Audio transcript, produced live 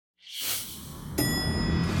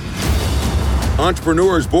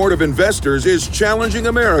Entrepreneur's Board of Investors is challenging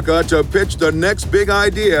America to pitch the next big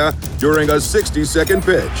idea during a 60-second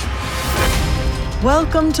pitch.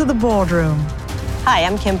 Welcome to the boardroom. Hi,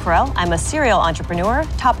 I'm Kim Perrell. I'm a serial entrepreneur,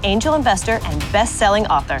 top angel investor, and best-selling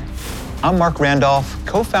author. I'm Mark Randolph,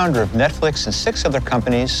 co-founder of Netflix and 6 other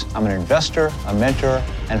companies. I'm an investor, a mentor,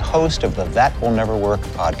 and host of the That Will Never Work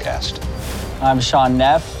podcast. I'm Sean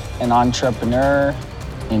Neff, an entrepreneur,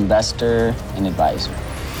 investor, and advisor.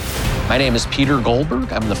 My name is Peter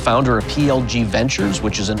Goldberg. I'm the founder of PLG Ventures,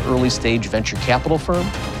 which is an early-stage venture capital firm,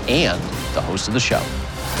 and the host of the show.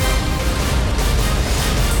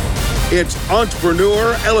 It's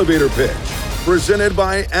Entrepreneur Elevator Pitch, presented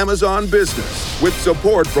by Amazon Business, with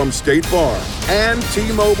support from State Farm and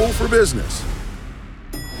T-Mobile for Business.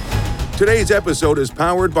 Today's episode is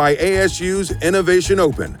powered by ASU's Innovation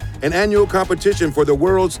Open, an annual competition for the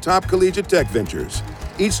world's top collegiate tech ventures.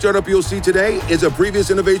 Each startup you'll see today is a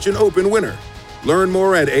previous Innovation Open winner. Learn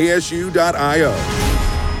more at asu.io.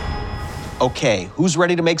 Okay, who's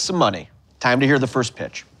ready to make some money? Time to hear the first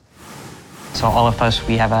pitch. So all of us,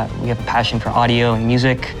 we have a passion for audio and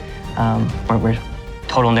music. We're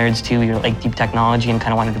total nerds too. We like deep technology and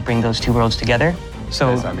kind of wanted to bring those two worlds together.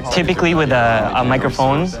 So typically with a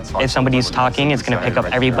microphone, if somebody's talking, it's going to pick up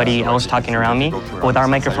everybody else talking around me. But with our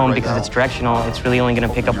microphone, because it's directional, it's really only going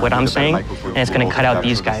to pick up what I'm saying, and it's going to cut out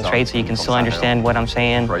these guys, right? So you can still understand what I'm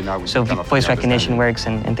saying. So voice recognition works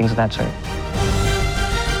and things of that sort.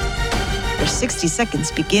 Your 60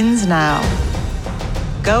 seconds begins now.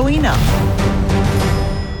 Going up.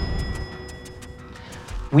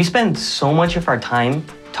 We spend so much of our time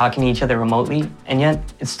talking to each other remotely, and yet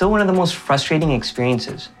it's still one of the most frustrating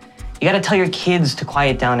experiences. You gotta tell your kids to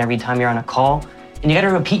quiet down every time you're on a call, and you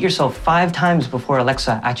gotta repeat yourself 5 times before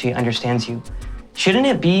Alexa actually understands you. Shouldn't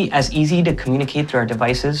it be as easy to communicate through our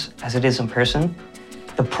devices as it is in person?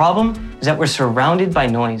 The problem is that we're surrounded by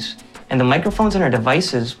noise, and the microphones in our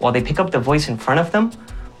devices, while they pick up the voice in front of them,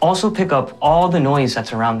 also pick up all the noise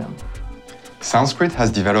that's around them. Soundscript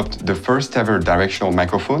has developed the first ever directional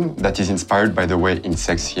microphone that is inspired by the way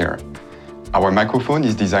insects hear. Our microphone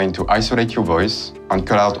is designed to isolate your voice and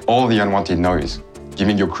cut out all the unwanted noise,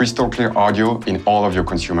 giving you crystal clear audio in all of your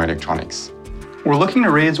consumer electronics. We're looking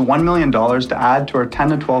to raise $1 million to add to our 10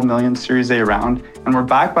 to 12 million Series A round, and we're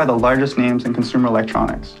backed by the largest names in consumer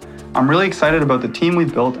electronics. I'm really excited about the team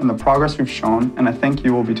we've built and the progress we've shown, and I think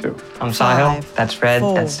you will be too. I'm Sahil, that's Fred,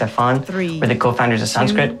 4, that's Stefan. 3, We're the co-founders of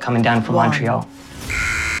Soundscript, coming down from 1. Montreal.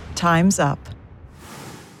 Time's up.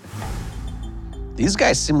 These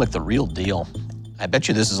guys seem like the real deal. I bet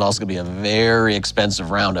you this is also gonna be a very expensive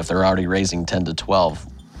round if they're already raising 10 to 12.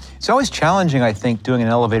 It's always challenging, I think, doing an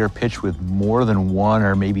elevator pitch with more than 1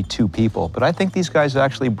 or maybe 2 people, but I think these guys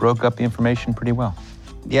actually broke up the information pretty well.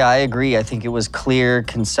 Yeah, I agree. I think it was clear,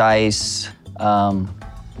 concise. I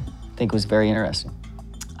think it was very interesting.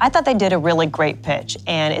 I thought they did a really great pitch,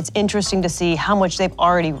 and it's interesting to see how much they've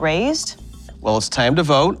already raised. Well, it's time to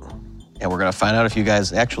vote, and we're gonna find out if you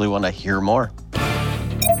guys actually wanna hear more.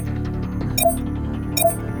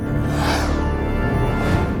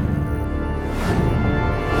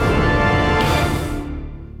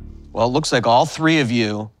 Well, it looks like all 3 of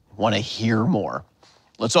you wanna hear more.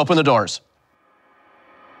 Let's open the doors.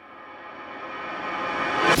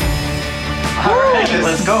 All right,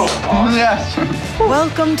 let's go. Yes.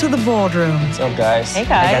 Welcome to the boardroom. What's up, guys? Hey,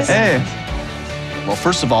 guys. Hey. Well,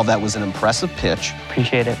 first of all, that was an impressive pitch,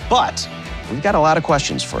 Appreciate it. but we've got a lot of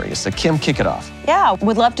questions for you. So Kim, kick it off. Yeah,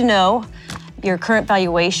 would love to know your current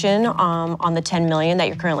valuation on the 10 million that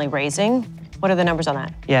you're currently raising. What are the numbers on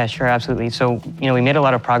that? Yeah, sure, absolutely. So, we made a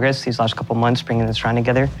lot of progress these last couple months bringing this round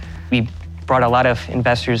together. We brought a lot of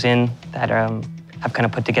investors in that have kind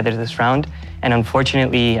of put together this round. And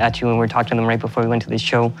unfortunately, actually, when we were talking to them right before we went to this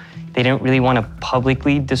show, they didn't really want to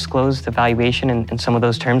publicly disclose the valuation and some of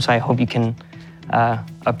those terms. So I hope you can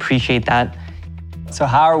appreciate that. So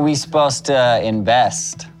how are we supposed to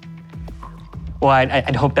invest? Well,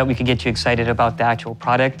 I'd hope that we could get you excited about the actual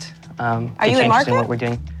product. Are you in market? What we're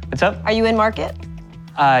doing. What's up? Are you in market?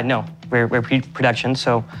 No, we're pre-production.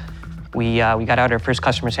 So we got out our first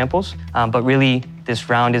customer samples, but really this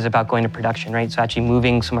round is about going to production, right? So actually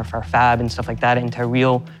moving some of our fab and stuff like that into a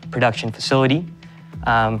real production facility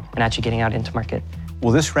and actually getting out into market.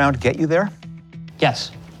 Will this round get you there?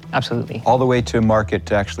 Yes, absolutely. All the way to market,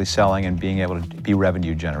 to actually selling and being able to be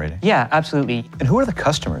revenue generating? Yeah, absolutely. And who are the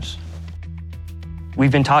customers?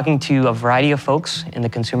 We've been talking to a variety of folks in the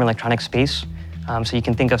consumer electronics space. So you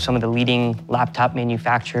can think of some of the leading laptop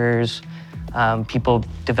manufacturers, people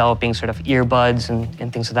developing sort of earbuds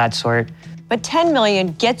and things of that sort. But 10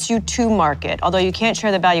 million gets you to market. Although you can't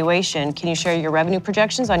share the valuation, can you share your revenue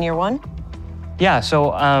projections on year 1? Yeah, so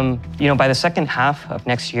by the second half of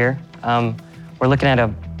next year, we're looking at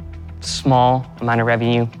a small amount of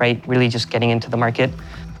revenue, right? Really just getting into the market.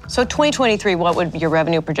 So 2023, what would your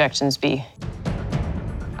revenue projections be?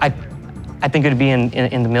 I think it would be in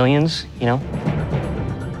the millions,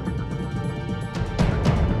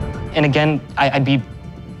 And again, I'd be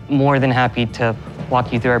more than happy to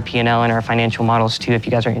walk you through our P&L and our financial models too, if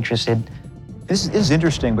you guys are interested. This is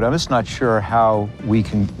interesting, but I'm just not sure how we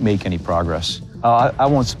can make any progress. I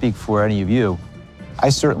won't speak for any of you. I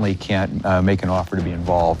certainly can't make an offer to be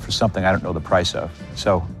involved for something I don't know the price of.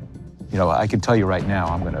 So, I can tell you right now,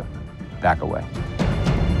 I'm going to back away.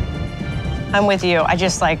 I'm with you. I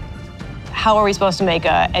just how are we supposed to make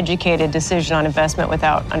an educated decision on investment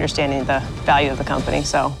without understanding the value of the company?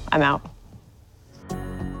 So I'm out.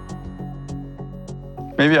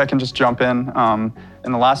 Maybe I can just jump in.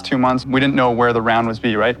 In the last 2 months, we didn't know where the round was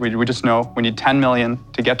be, right? We just know we need 10 million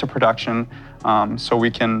to get to production so we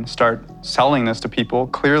can start selling this to people.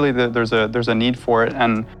 Clearly, there's a need for it,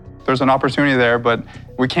 and there's an opportunity there, but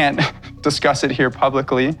we can't discuss it here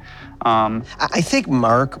publicly. I think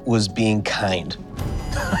Mark was being kind,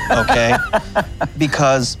 okay?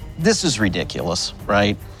 Because this is ridiculous,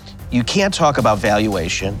 right? You can't talk about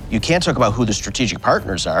valuation. You can't talk about who the strategic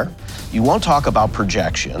partners are. You won't talk about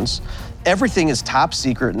projections. Everything is top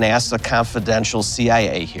secret, NASA confidential,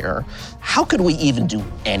 CIA here. How could we even do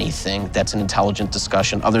anything that's an intelligent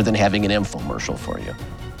discussion other than having an infomercial for you?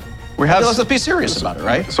 Let's be serious about it,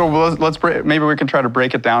 right? So maybe we can try to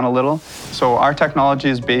break it down a little. So our technology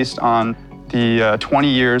is based on the 20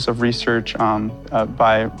 years of research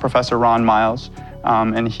by Professor Ron Miles.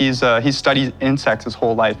 And he's studied insects his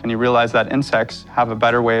whole life, and he realized that insects have a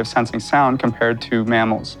better way of sensing sound compared to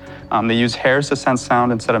mammals. They use hairs to sense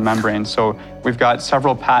sound instead of membranes. So we've got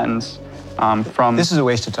several patents from... This is a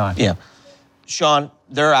waste of time. Yeah. Sean,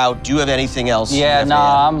 they're out. Do you have anything else? Yeah,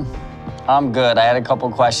 no, I'm good. I had a couple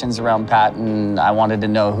questions around patent. I wanted to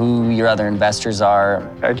know who your other investors are.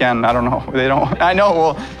 Again, I don't know. They don't... I know,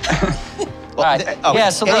 well... All right. Okay. Yeah,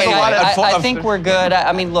 so look, I think we're good.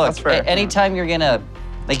 I mean, look, anytime you're gonna,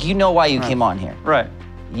 why you came on here. Right.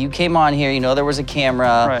 You came on here, there was a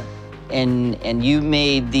camera. Right. And you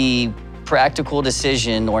made the practical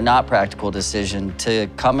decision or not practical decision to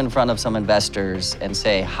come in front of some investors and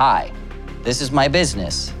say, hi, this is my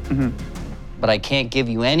business, but I can't give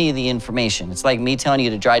you any of the information. It's like me telling you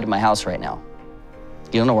to drive to my house right now.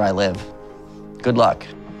 You don't know where I live. Good luck.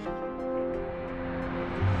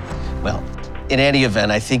 Well, in any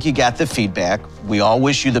event, I think you got the feedback. We all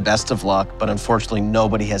wish you the best of luck, but unfortunately,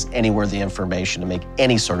 nobody has anywhere the information to make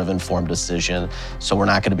any sort of informed decision, so we're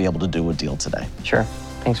not going to be able to do a deal today. Sure.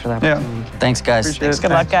 Thanks for that. Yeah. Thanks, guys. Appreciate it.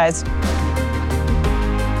 Good luck, guys.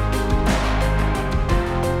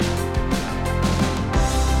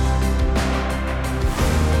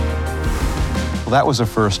 Well, that was a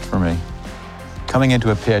first for me. Coming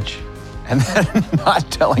into a pitch and then not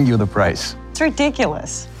telling you the price. It's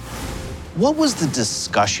ridiculous. What was the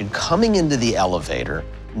discussion coming into the elevator,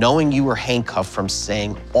 knowing you were handcuffed from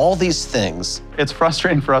saying all these things? It's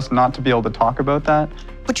frustrating for us not to be able to talk about that.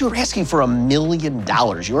 But you were asking for $1 million.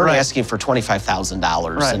 You weren't Right. asking for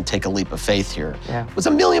 $25,000 Right. and take a leap of faith here. Yeah. It was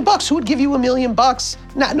 $1 million. Who would give you $1 million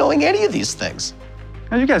not knowing any of these things?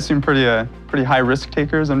 You guys seem pretty high risk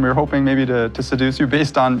takers, and we were hoping maybe to seduce you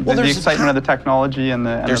based on the excitement of the technology and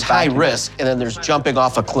the. There's high risk, and then there's jumping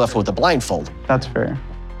off a cliff with a blindfold. That's fair.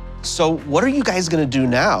 So what are you guys going to do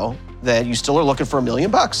now that you still are looking for $1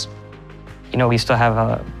 million? We still have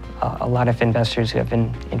a lot of investors who have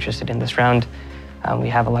been interested in this round. We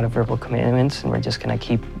have a lot of verbal commitments, and we're just going to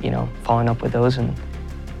keep, following up with those and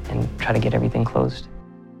try to get everything closed.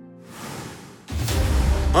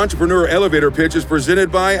 Entrepreneur Elevator Pitch is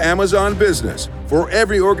presented by Amazon Business for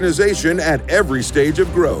every organization at every stage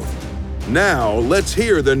of growth. Now, let's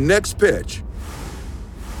hear the next pitch.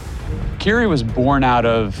 Curie was born out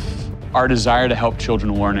of our desire to help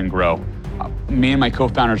children learn and grow. Me and my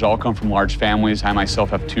co-founders all come from large families. I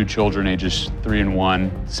myself have 2 children, ages 3 and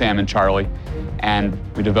 1, Sam and Charlie. And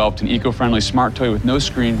we developed an eco-friendly smart toy with no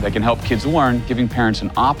screen that can help kids learn, giving parents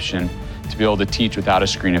an option to be able to teach without a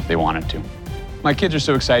screen if they wanted to. My kids are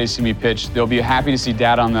so excited to see me pitch. They'll be happy to see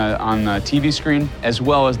Dad on the TV screen, as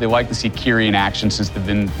well as they like to see Curie in action since they've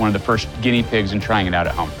been one of the first guinea pigs in trying it out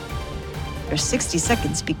at home. Your 60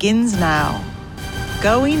 seconds begins now.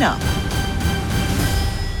 Going up.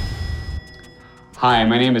 Hi,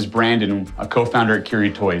 my name is Brandon, a co-founder at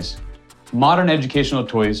Curie Toys. Modern educational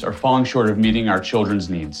toys are falling short of meeting our children's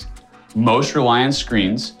needs. Most rely on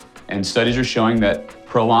screens, and studies are showing that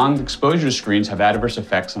prolonged exposure to screens have adverse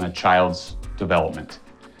effects on a child's development.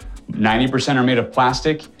 90% are made of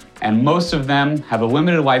plastic, and most of them have a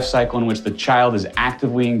limited life cycle in which the child is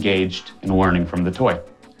actively engaged in learning from the toy.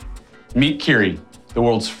 Meet Kiri, the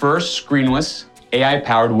world's first screenless,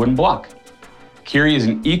 AI-powered wooden block. Kiri is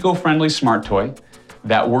an eco-friendly smart toy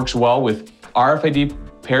that works well with RFID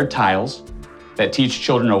paired tiles that teach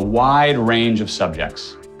children a wide range of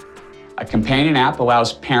subjects. A companion app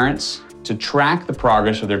allows parents to track the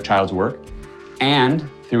progress of their child's work, and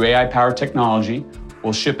through AI-powered technology,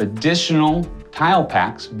 will ship additional tile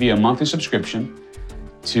packs via monthly subscription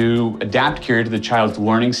to adapt Kiri to the child's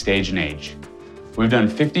learning stage and age. We've done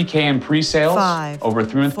 $50K in pre-sales over a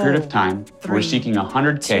 3-month period of time. We're seeking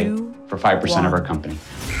 $100K for 5% of our company.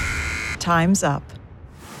 Time's up.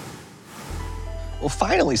 Well,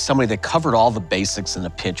 finally, somebody that covered all the basics in the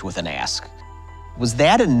pitch with an ask. Was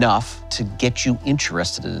that enough to get you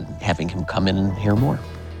interested in having him come in and hear more?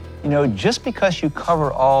 You know, just because you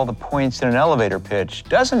cover all the points in an elevator pitch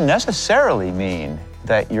doesn't necessarily mean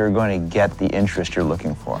that you're going to get the interest you're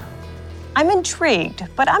looking for. I'm intrigued,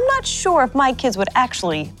 but I'm not sure if my kids would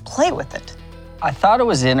actually play with it. I thought it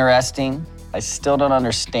was interesting. I still don't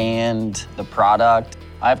understand the product.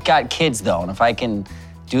 I've got kids though, and if I can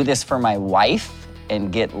do this for my wife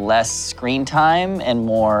and get less screen time and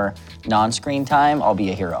more non-screen time, I'll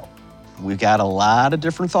be a hero. We've got a lot of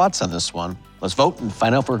different thoughts on this one. Let's vote and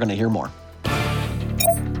find out if we're going to hear more.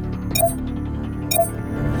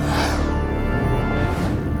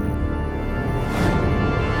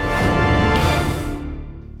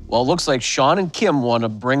 Well, it looks like Sean and Kim want to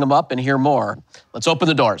bring them up and hear more. Let's open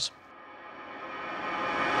the doors.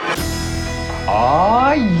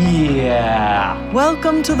 Oh, yeah.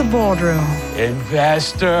 Welcome to the boardroom.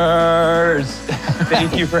 Investors.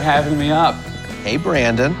 Thank you for having me up. Hey,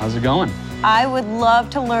 Brandon. How's it going? I would love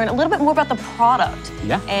to learn a little bit more about the product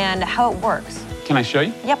and how it works. Can I show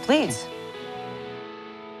you? Yeah, please.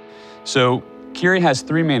 So Kiri has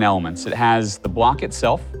 3 main elements. It has the block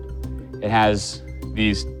itself. It has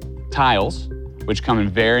these tiles, which come in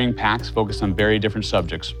varying packs focused on very different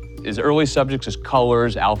subjects. As early subjects as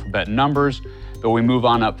colors, alphabet, and numbers, but we move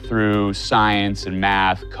on up through science and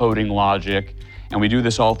math, coding, logic, and we do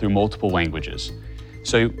this all through multiple languages.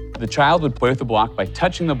 So the child would play with the block by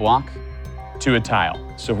touching the block to a tile.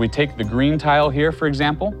 So if we take the green tile here, for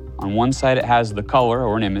example, on one side it has the color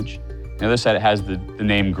or an image, on the other side it has the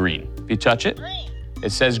name green. If you touch it,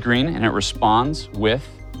 it says green and it responds with,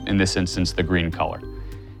 in this instance, the green color.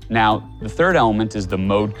 Now, the third element is the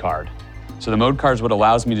mode card. So the mode card is what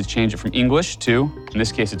allows me to change it from English to, in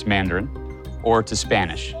this case it's Mandarin, or to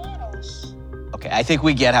Spanish. Okay, I think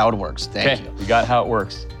we get how it works. Thank you. We got how it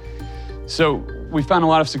works. So we found a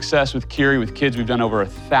lot of success with Kiri, with kids. We've done over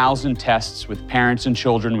 1,000 tests with parents and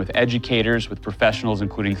children, with educators, with professionals,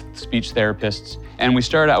 including speech therapists. And we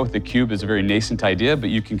started out with the Cube as a very nascent idea, but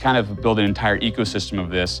you can kind of build an entire ecosystem of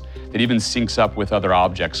this that even syncs up with other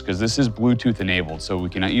objects, because this is Bluetooth enabled. So we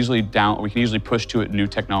can easily push to it new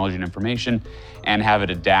technology and information and have it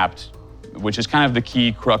adapt, which is kind of the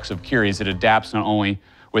key crux of Kiri, is it adapts not only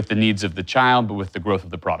with the needs of the child, but with the growth of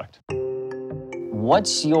the product.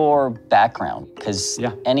 What's your background? Because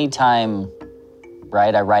anytime,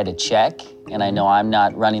 right, I write a check and I know I'm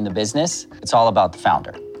not running the business, it's all about the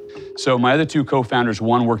founder. So my other 2 co-founders,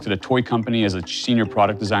 one worked at a toy company as a senior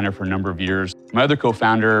product designer for a number of years. My other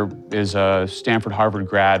co-founder is a Stanford Harvard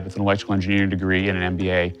grad with an electrical engineering degree and an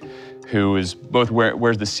MBA, who is both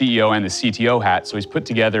wears the CEO and the CTO hat. So he's put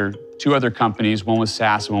together 2 other companies. One was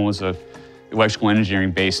SaaS, and one was a electrical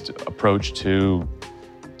engineering-based approach to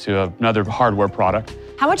another hardware product.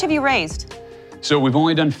 How much have you raised? So we've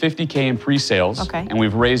only done $50K in pre-sales, and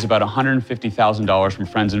we've raised about $150,000 from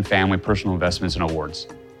friends and family, personal investments, and awards.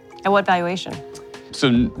 At what valuation?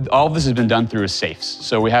 So all of this has been done through a safes.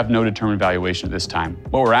 So we have no determined valuation at this time.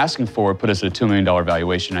 What we're asking for would put us at a $2 million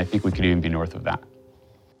valuation. I think we could even be north of that.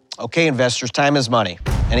 Okay, investors, time is money.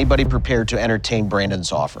 Anybody prepared to entertain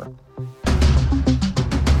Brandon's offer?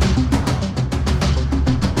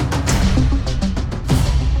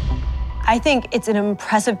 I think it's an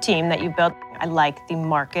impressive team that you built. I like the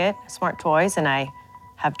market, smart toys, and I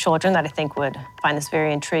have children that I think would find this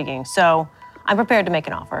very intriguing. So I'm prepared to make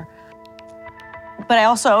an offer. But I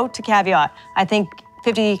also, to caveat, I think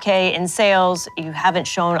 $50K in sales, you haven't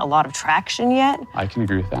shown a lot of traction yet. I can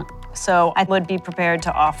agree with that. So I would be prepared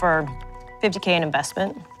to offer $50K in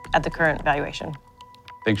investment at the current valuation.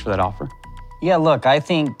 Thanks for that offer. Yeah, look, I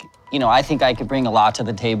think I could bring a lot to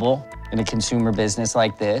the table in a consumer business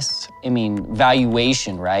like this. I mean,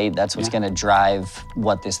 valuation, right? That's what's gonna drive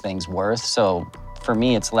what this thing's worth. So for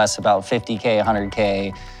me, it's less about $50K,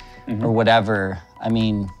 $100K, or whatever. I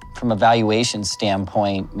mean, from a valuation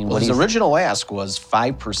standpoint, I mean, Well, what his do you original ask was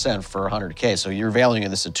 5% for 100K, so you're valuing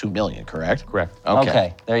this at $2 million, correct? Correct.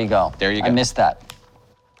 Okay, there you go. There you I go. missed that.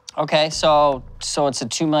 Okay, so it's a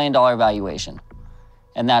 $2 million valuation,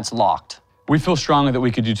 and that's locked. We feel strongly that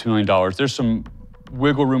we could do $2 million. There's some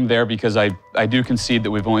wiggle room there because I do concede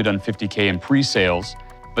that we've only done 50K in pre-sales,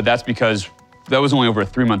 but that's because that was only over a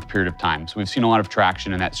 3-month period of time. So we've seen a lot of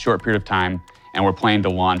traction in that short period of time, and we're planning to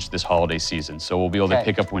launch this holiday season. So we'll be able to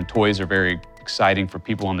pick up when toys are very exciting for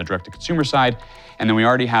people on the direct-to-consumer side. And then we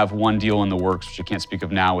already have one deal in the works, which I can't speak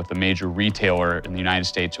of now, with a major retailer in the United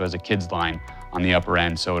States who has a kids line on the upper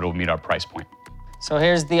end, so it'll meet our price point. So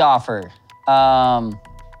here's the offer.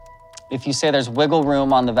 If you say there's wiggle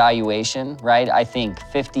room on the valuation, right? I think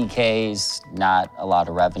 50K is not a lot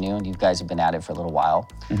of revenue, and you guys have been at it for a little while.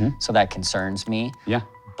 So that concerns me. Yeah.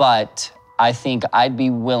 But I think I'd be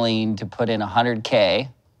willing to put in 100K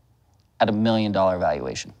at $1 million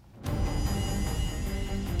valuation.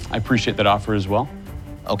 I appreciate that offer as well.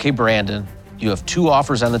 Okay, Brandon, you have 2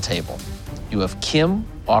 offers on the table. You have Kim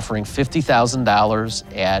offering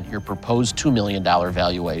 $50,000 at your proposed $2 million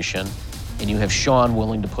valuation, and you have Sean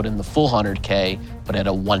willing to put in the full 100K, but at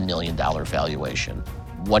a $1 million valuation.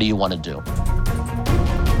 What do you want to do?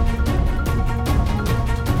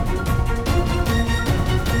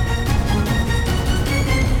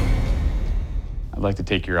 I'd like to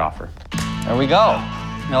take your offer. There we go.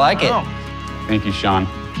 I like it. Thank you, Sean.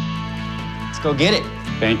 Let's go get it.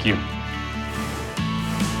 Thank you.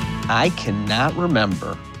 I cannot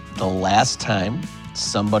remember the last time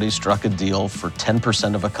somebody struck a deal for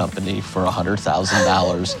 10% of a company for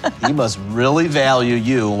 $100,000. He must really value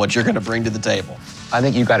you and what you're going to bring to the table. I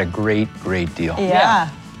think you got a great deal. Yeah.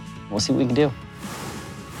 We'll see what we can do.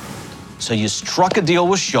 So you struck a deal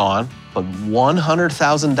with Sean, but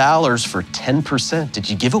 $100,000 for 10%. Did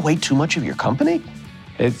you give away too much of your company?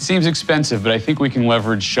 It seems expensive, but I think we can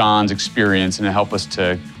leverage Sean's experience and help us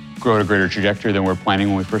to grow at a greater trajectory than we were planning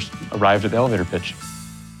when we first arrived at the elevator pitch.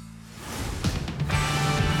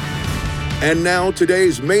 And now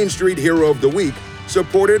today's Main Street Hero of the Week,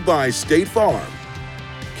 supported by State Farm.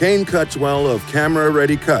 Kane Cutswell of Camera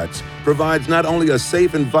Ready Cuts provides not only a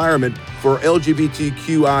safe environment for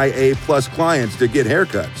LGBTQIA+ clients to get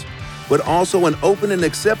haircuts, but also an open and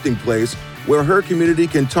accepting place where her community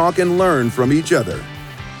can talk and learn from each other.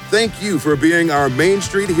 Thank you for being our Main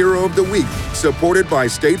Street Hero of the Week, supported by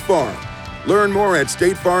State Farm. Learn more at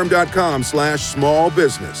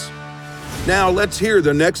statefarm.com/smallbusiness. Now let's hear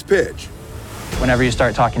the next pitch. Whenever you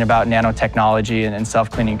start talking about nanotechnology and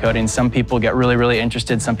self-cleaning coating, some people get really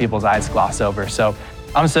interested, some people's eyes gloss over. So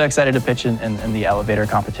I'm so excited to pitch in the elevator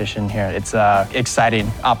competition here. It's an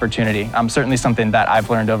exciting opportunity. Certainly something that I've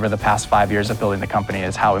learned over the past 5 years of building the company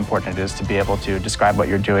is how important it is to be able to describe what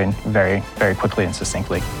you're doing very quickly and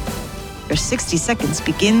succinctly. Your 60 seconds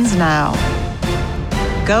begins now.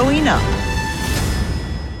 Going up.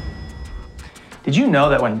 Did you know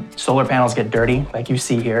that when solar panels get dirty, like you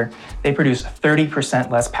see here, they produce 30%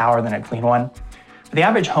 less power than a clean one? For the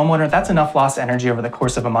average homeowner, that's enough lost energy over the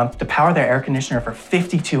course of a month to power their air conditioner for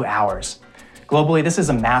 52 hours. Globally, this is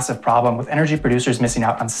a massive problem, with energy producers missing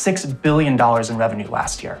out on $6 billion in revenue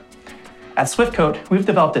last year. At SwiftCoat, we've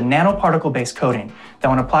developed a nanoparticle-based coating that,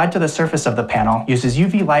 when applied to the surface of the panel, uses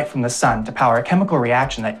UV light from the sun to power a chemical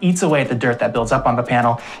reaction that eats away at the dirt that builds up on the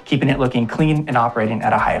panel, keeping it looking clean and operating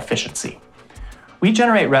at a high efficiency. We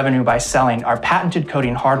generate revenue by selling our patented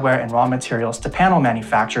coating hardware and raw materials to panel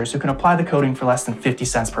manufacturers who can apply the coating for less than 50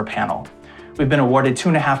 cents per panel. We've been awarded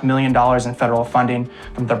 $2.5 million in federal funding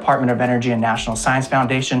from the Department of Energy and National Science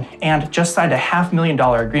Foundation, and just signed a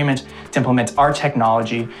 $500,000 agreement to implement our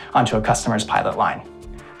technology onto a customer's pilot line.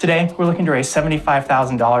 Today, we're looking to raise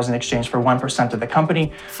 $75,000 in exchange for 1% of the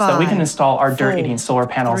company so that we can install our dirt-eating solar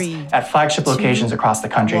panels at flagship locations across the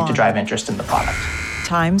country to drive interest in the product.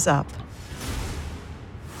 Time's up.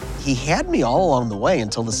 He had me all along the way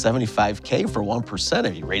until the $75K for 1%.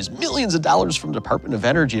 And he raised millions of dollars from the Department of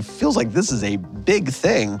Energy. It feels like this is a big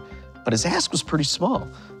thing, but his ask was pretty small.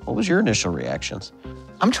 What was your initial reactions?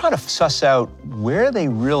 I'm trying to suss out where they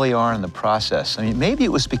really are in the process. I mean, maybe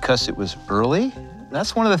it was because it was early.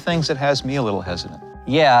 That's one of the things that has me a little hesitant.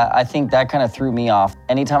 Yeah, I think that kind of threw me off.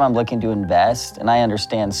 Anytime I'm looking to invest, and I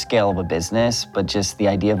understand scale of a business, but just the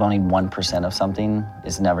idea of owning 1% of something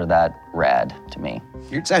is never that rad to me.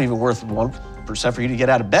 It's not even worth 1% for you to get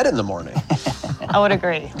out of bed in the morning. I would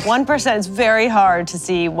agree. 1% is very hard to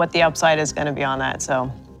see what the upside is going to be on that.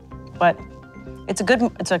 So, but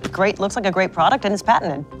looks like a great product, and it's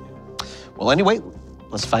patented. Well, anyway,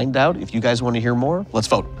 let's find out. If you guys want to hear more, let's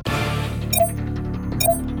vote.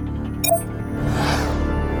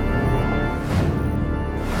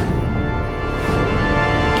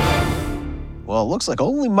 looks like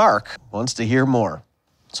only Mark wants to hear more.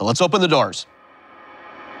 So let's open the doors.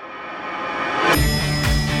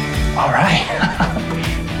 All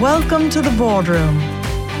right. Welcome to the boardroom.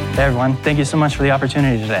 Hey, everyone. Thank you so much for the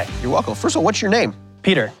opportunity today. You're welcome. First of all, what's your name?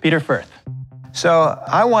 Peter Firth. So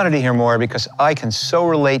I wanted to hear more because I can so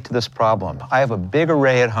relate to this problem. I have a big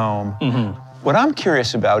array at home. What I'm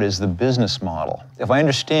curious about is the business model. If I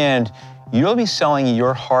understand, you'll be selling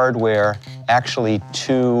your hardware actually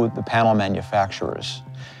to the panel manufacturers.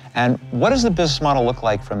 And what does the business model look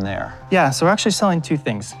like from there? Yeah, so we're actually selling two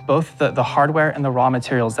things, both the hardware and the raw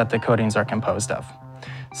materials that the coatings are composed of.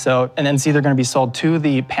 So, and then it's either going to be sold to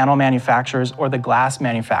the panel manufacturers or the glass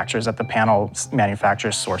manufacturers that the panel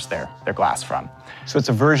manufacturers source their glass from. So it's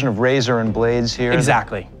a version of razor and blades here?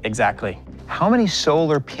 Exactly. How many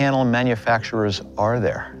solar panel manufacturers are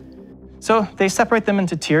there? So they separate them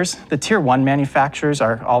into tiers. The tier 1 manufacturers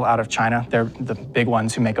are all out of China. They're the big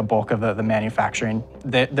ones who make a bulk of the manufacturing.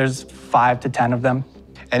 There's 5 to 10 of them.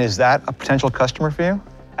 And is that a potential customer for you?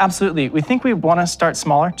 Absolutely. We think we want to start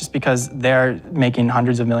smaller just because they're making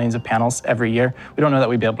hundreds of millions of panels every year. We don't know that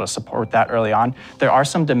we'd be able to support that early on. There are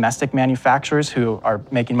some domestic manufacturers who are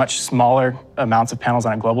making much smaller amounts of panels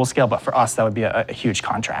on a global scale, but for us, that would be a huge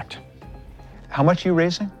contract. How much are you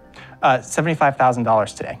raising?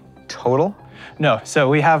 $75,000 today. Total? No, so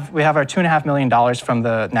we have our $2.5 million from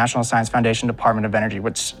the National Science Foundation Department of Energy,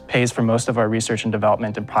 which pays for most of our research and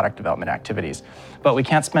development and product development activities. But we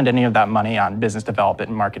can't spend any of that money on business development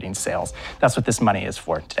and marketing sales. That's what this money is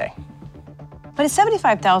for today. But it's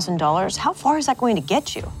 $75,000. How far is that going to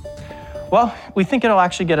get you? Well, we think it'll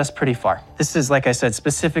actually get us pretty far. This is, like I said,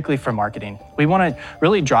 specifically for marketing. We want to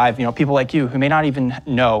really drive, people like you who may not even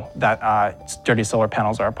know that dirty solar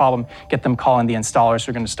panels are a problem, get them calling the installers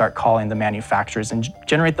who are going to start calling the manufacturers and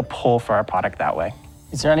generate the pull for our product that way.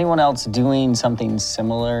 Is there anyone else doing something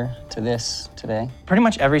similar to this today? Pretty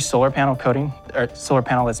much every solar panel coating or solar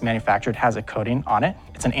panel that's manufactured has a coating on it.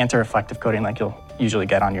 It's an anti-reflective coating like you'll usually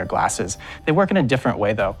get on your glasses. They work in a different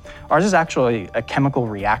way though. Ours is actually a chemical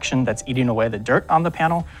reaction that's eating away the dirt on the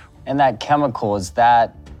panel. And that chemical, is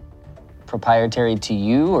that proprietary to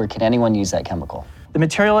you or can anyone use that chemical? The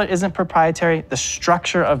material isn't proprietary. The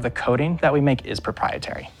structure of the coating that we make is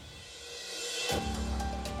proprietary.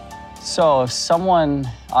 So if someone,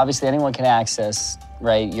 obviously anyone can access,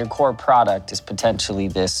 right? Your core product is potentially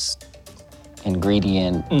this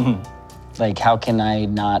ingredient. Like, how can I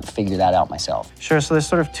not figure that out myself? Sure, so there's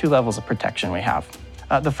sort of 2 levels of protection we have.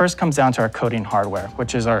 The first comes down to our coating hardware,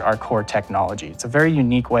 which is our core technology. It's a very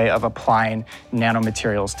unique way of applying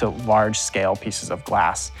nanomaterials to large-scale pieces of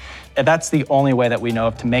glass. And that's the only way that we know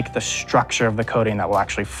of to make the structure of the coating that will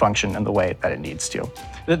actually function in the way that it needs to.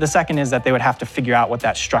 The second is that they would have to figure out what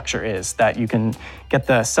that structure is, that you can get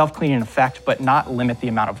the self-cleaning effect, but not limit the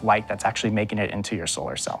amount of light that's actually making it into your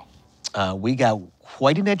solar cell. We got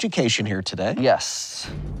quite an education here today. Yes.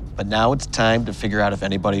 But now it's time to figure out if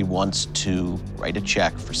anybody wants to write a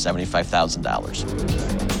check for $75,000.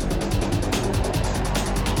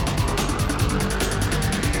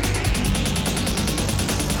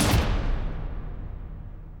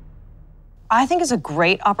 I think it's a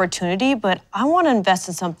great opportunity, but I want to invest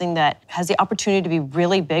in something that has the opportunity to be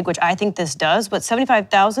really big, which I think this does, but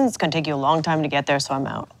 $75,000, it's going to take you a long time to get there, so I'm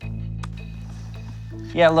out.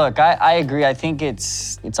 Yeah, look, I agree. I think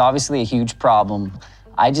it's obviously a huge problem.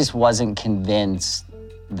 I just wasn't convinced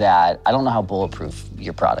that, I don't know how bulletproof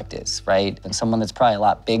your product is, right? And someone that's probably a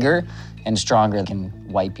lot bigger and stronger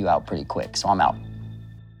can wipe you out pretty quick, so I'm out.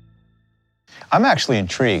 I'm actually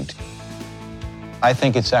intrigued. I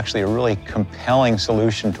think it's actually a really compelling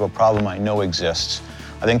solution to a problem I know exists.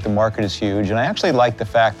 I think the market is huge, and I actually like the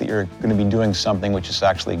fact that you're going to be doing something which is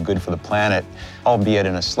actually good for the planet, albeit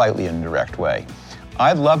in a slightly indirect way.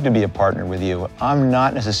 I'd love to be a partner with you. I'm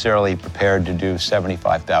not necessarily prepared to do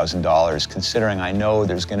 $75,000, considering I know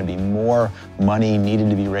there's going to be more money needed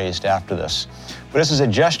to be raised after this. But this is a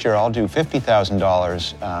gesture. I'll do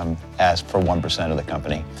 $50,000 as for 1% of the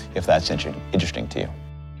company, if that's interesting to you.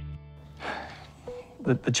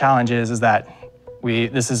 The challenge is that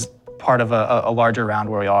this is part of a larger round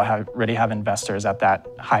where we already have investors at that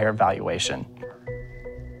higher valuation.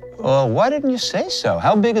 Well, why didn't you say so?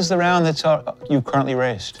 How big is the round that's you've currently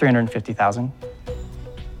raised? $350,000.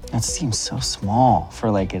 That seems so small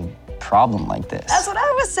for like a problem like this. That's what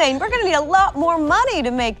I was saying. We're going to need a lot more money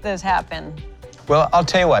to make this happen. Well, I'll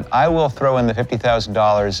tell you what. I will throw in the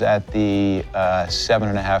 $50,000 at the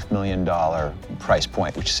 $7.5 million price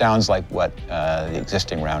point, which sounds like what the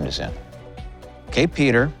existing round is in. Okay,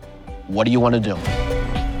 Peter, what do you want to do?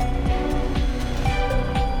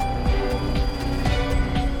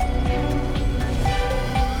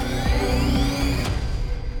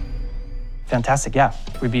 Fantastic, yeah.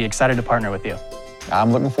 We'd be excited to partner with you.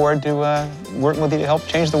 I'm looking forward to working with you to help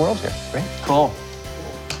change the world here. Great. Cool.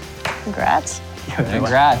 Congrats.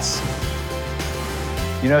 Congrats.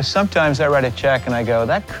 You know, sometimes I write a check and I go,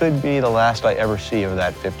 that could be the last I ever see of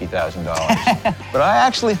that $50,000. But I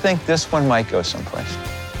actually think this one might go someplace.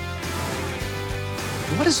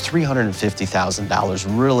 What is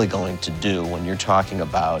 $350,000 really going to do when you're talking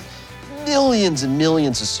about millions and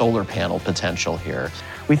millions of solar panel potential here?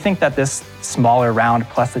 We think that this smaller round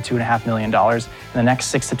plus the $2.5 million in the next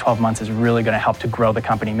 6 to 12 months is really going to help to grow the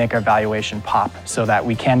company, make our valuation pop so that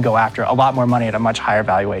we can go after a lot more money at a much higher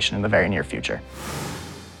valuation in the very near future.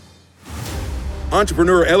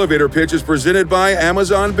 Entrepreneur Elevator Pitch is presented by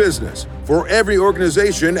Amazon Business for every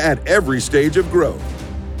organization at every stage of growth.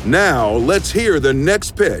 Now, let's hear the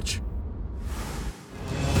next pitch.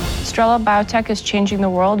 Strela Biotech is changing the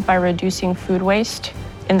world by reducing food waste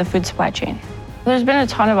in the food supply chain. There's been a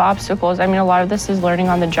ton of obstacles. I mean, a lot of this is learning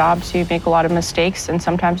on the job, so you make a lot of mistakes, and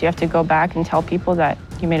sometimes you have to go back and tell people that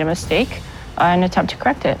you made a mistake and attempt to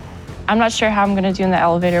correct it. I'm not sure how I'm going to do in the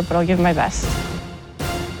elevator, but I'll give my best.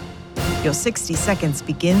 Your 60 seconds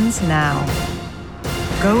begins now.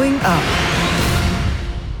 Going up.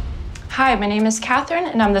 Hi, my name is Catherine,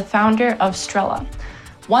 and I'm the founder of Strela.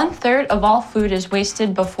 1/3 of all food is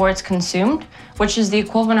wasted before it's consumed, which is the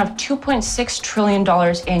equivalent of $2.6 trillion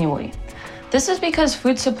annually. This is because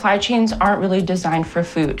food supply chains aren't really designed for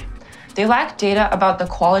food. They lack data about the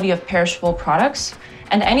quality of perishable products,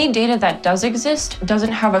 and any data that does exist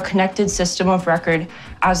doesn't have a connected system of record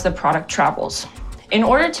as the product travels. In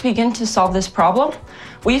order to begin to solve this problem,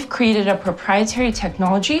 we've created a proprietary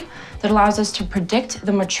technology that allows us to predict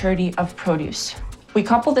the maturity of produce. We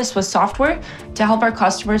couple this with software to help our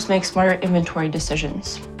customers make smarter inventory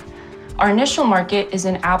decisions. Our initial market is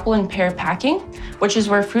in apple and pear packing, which is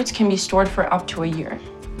where fruits can be stored for up to a year.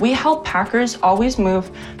 We help packers always move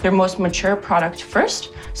their most mature product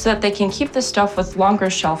first so that they can keep the stuff with longer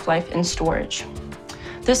shelf life in storage.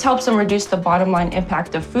 This helps them reduce the bottom line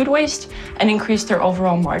impact of food waste and increase their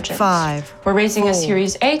overall margins. 5, We're raising 4, a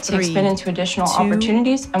Series A to 3, expand into additional 2,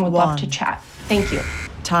 opportunities and would love to 1. chat. Thank you.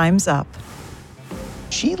 Time's up.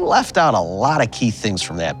 She left out a lot of key things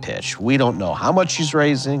from that pitch. We don't know how much she's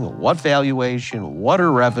raising, what valuation, what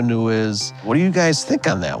her revenue is. What do you guys think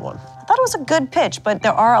on that one? I thought it was a good pitch, but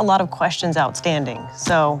there are a lot of questions outstanding.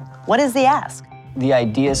 So, what is the ask? The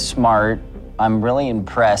idea's smart. I'm really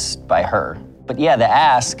impressed by her. But yeah, the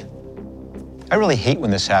ask. I really hate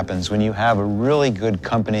when this happens, when you have a really good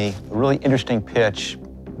company, a really interesting pitch,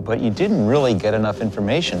 but you didn't really get enough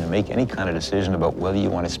information to make any kind of decision about whether you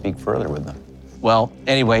want to speak further with them. Well,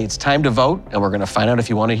 anyway, it's time to vote, and we're going to find out if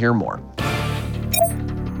you want to hear more.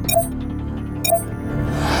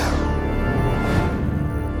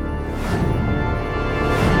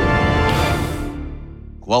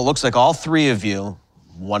 Well, it looks like all three of you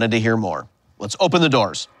wanted to hear more. Let's open the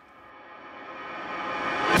doors.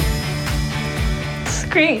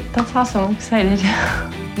 Great, that's awesome, I'm excited.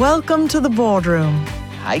 Welcome to the boardroom.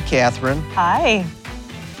 Hi, Catherine. Hi.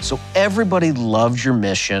 So everybody loves your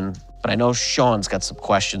mission, but I know Sean's got some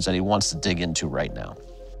questions that he wants to dig into right now.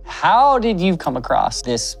 How did you come across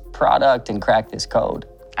this product and crack this code?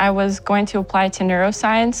 I was going to apply to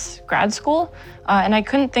neuroscience grad school, and I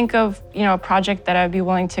couldn't think of, a project that I'd be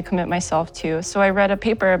willing to commit myself to. So I read a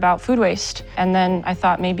paper about food waste, and then I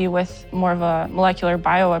thought maybe with more of a molecular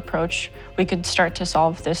bio approach, we could start to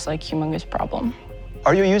solve this humongous problem.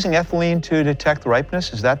 Are you using ethylene to detect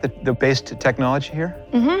ripeness? Is that the base technology here?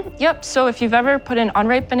 Mm-hmm. Yep. So if you've ever put an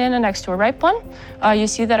unripe banana next to a ripe one, you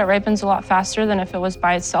see that it ripens a lot faster than if it was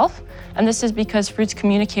by itself. And this is because fruits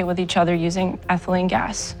communicate with each other using ethylene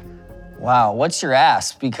gas. Wow, what's your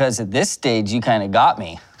ask? Because at this stage, you kind of got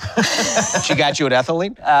me. She got you at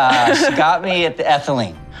ethylene? She got me at the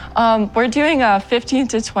ethylene. We're doing a $15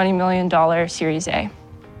 to $20 million Series A.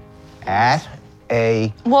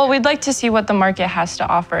 Well, we'd like to see what the market has to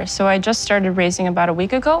offer. So I just started raising about a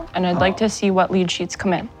week ago, and I'd like to see what lead sheets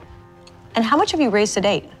come in. And how much have you raised to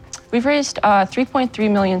date? We've raised a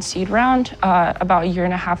 3.3 million seed round about a year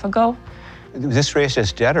and a half ago. Was this raised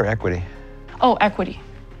as debt or equity? Oh, equity.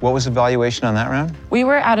 What was the valuation on that round? We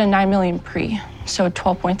were at a 9 million pre, so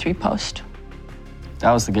 12.3 post.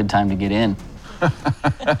 That was the good time to get in.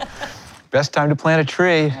 Best time to plant a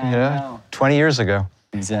tree, I know. 20 years ago.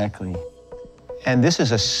 Exactly. And this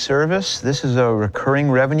is a service? This is a recurring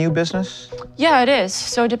revenue business? Yeah, it is.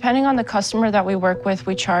 So depending on the customer that we work with,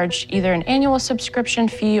 we charge either an annual subscription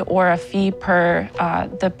fee or a fee per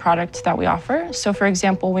the product that we offer. So for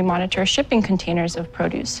example, we monitor shipping containers of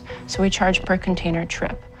produce. So we charge per container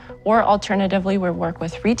trip. or alternatively, we work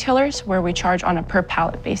with retailers where we charge on a per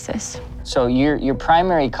pallet basis. So your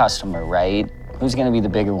primary customer, right? Who's going to be the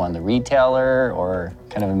bigger one, the retailer or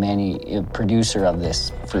kind of a producer of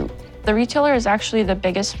this fruit? The retailer is actually the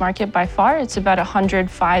biggest market by far. It's about a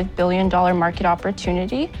 $105 billion market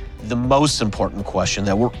opportunity. The most important question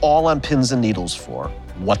that we're all on pins and needles for,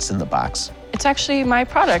 what's in the box? It's actually my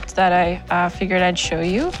product that I figured I'd show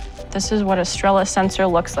you. This is what a Strela sensor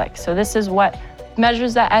looks like. So this is what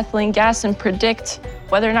measures that ethylene gas and predict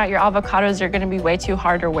whether or not your avocados are gonna be way too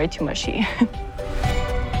hard or way too mushy.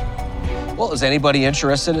 Well, is anybody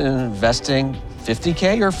interested in investing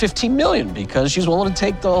 $50K or $15 million? Because she's willing to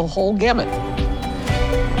take the whole gamut.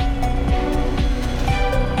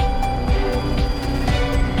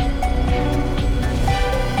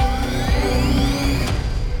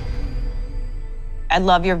 I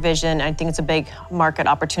love your vision. I think it's a big market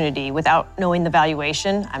opportunity. Without knowing the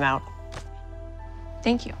valuation, I'm out.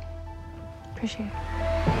 Thank you. Appreciate it.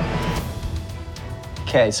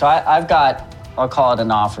 Okay, so I've got, I'll call it an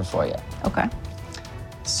offer for you. Okay.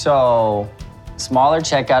 So, smaller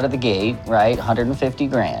check out of the gate, right? 150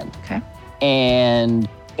 grand. Okay. And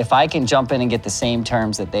if I can jump in and get the same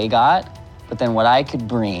terms that they got, but then what I could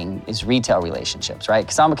bring is retail relationships, right?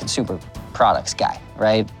 Because I'm a consumer products guy,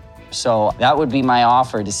 right? So that would be my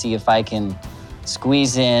offer to see if I can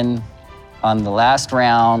squeeze in on the last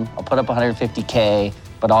round. I'll put up 150K,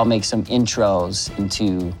 but I'll make some intros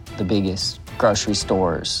into the biggest grocery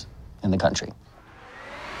stores in the country.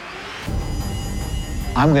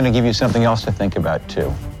 I'm going to give you something else to think about,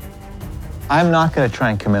 too. I'm not going to try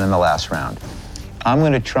and come in the last round. I'm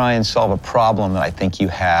going to try and solve a problem that I think you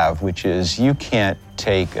have, which is you can't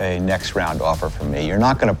take a next round offer from me. You're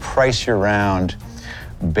not going to price your round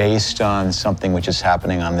based on something which is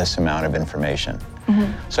happening on this amount of information.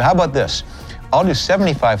 So how about this? I'll do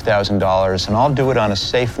 $75,000 and I'll do it on a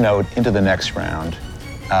safe note into the next round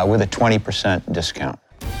with a 20% discount.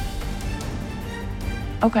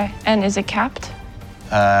 Okay, and is it capped?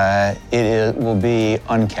 It will be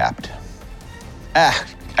uncapped.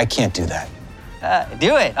 I can't do that.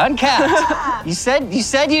 Do it, uncapped. you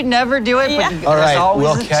said you'd never do it, but All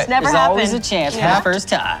right, there's always a chance for the first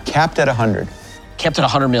time. Capped at 100. Kept at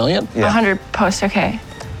 100 million? Yeah. 100 posts, okay.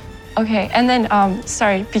 Okay, and then,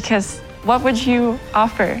 sorry, because what would you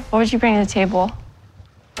offer? What would you bring to the table?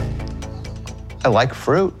 I like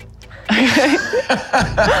fruit.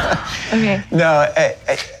 Okay. No,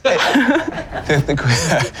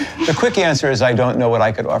 the quick answer is I don't know what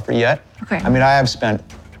I could offer yet. Okay. I mean, I have spent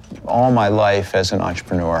all my life as an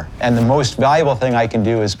entrepreneur, and the most valuable thing I can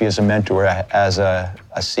do is be as a mentor as a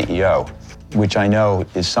CEO, which I know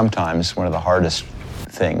is sometimes one of the hardest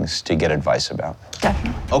things to get advice about.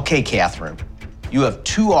 Definitely. Okay, Catherine, you have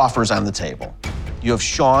two offers on the table. You have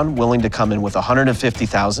Sean willing to come in with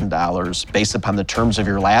 $150,000 based upon the terms of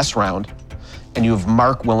your last round, and you have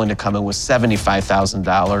Mark willing to come in with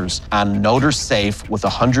 $75,000 on note or safe with a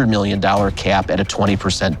 $100 million cap at a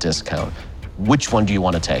 20% discount. Which one do you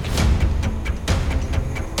want to take?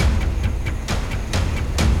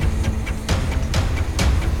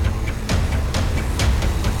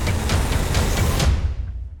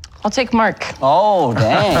 I'll take Mark. Oh,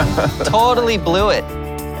 dang. Totally blew it.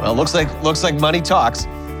 Well, looks like money talks.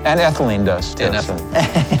 And ethylene does, too.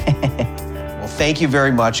 Well, thank you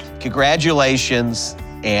very much. Congratulations,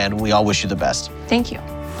 and we all wish you the best. Thank you.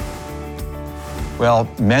 Well,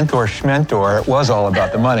 mentor schmentor, it was all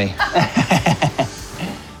about the money.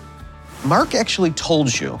 Mark actually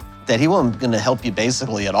told you that he wasn't going to help you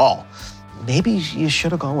basically at all. Maybe you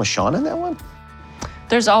should have gone with Sean on that one?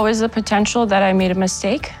 There's always the potential that I made a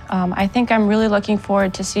mistake. I think I'm really looking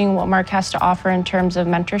forward to seeing what Mark has to offer in terms of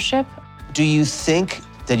mentorship. Do you think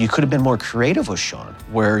that you could have been more creative with Sean,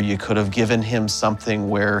 where you could have given him something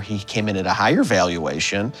where he came in at a higher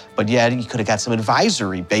valuation, but yet you could have got some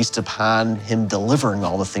advisory based upon him delivering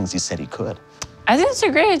all the things he said he could? I think it's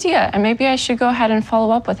a great idea, and maybe I should go ahead and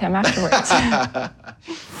follow up with him afterwards.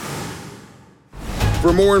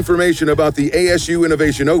 For more information about the ASU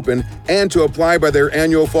Innovation Open and to apply by their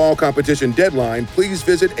annual fall competition deadline, please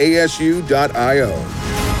visit asu.io.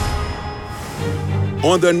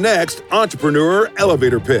 On the next Entrepreneur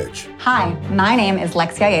Elevator Pitch. Hi, my name is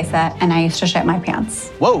Lexia Yesa, and I used to shit my pants.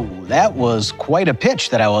 Whoa, that was quite a pitch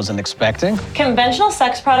that I wasn't expecting. Conventional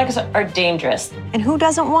sex products are dangerous. And who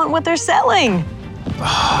doesn't want what they're selling?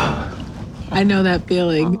 I know that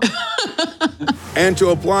feeling. And to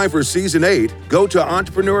apply for Season 8, go to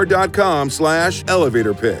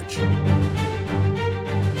entrepreneur.com/elevator pitch.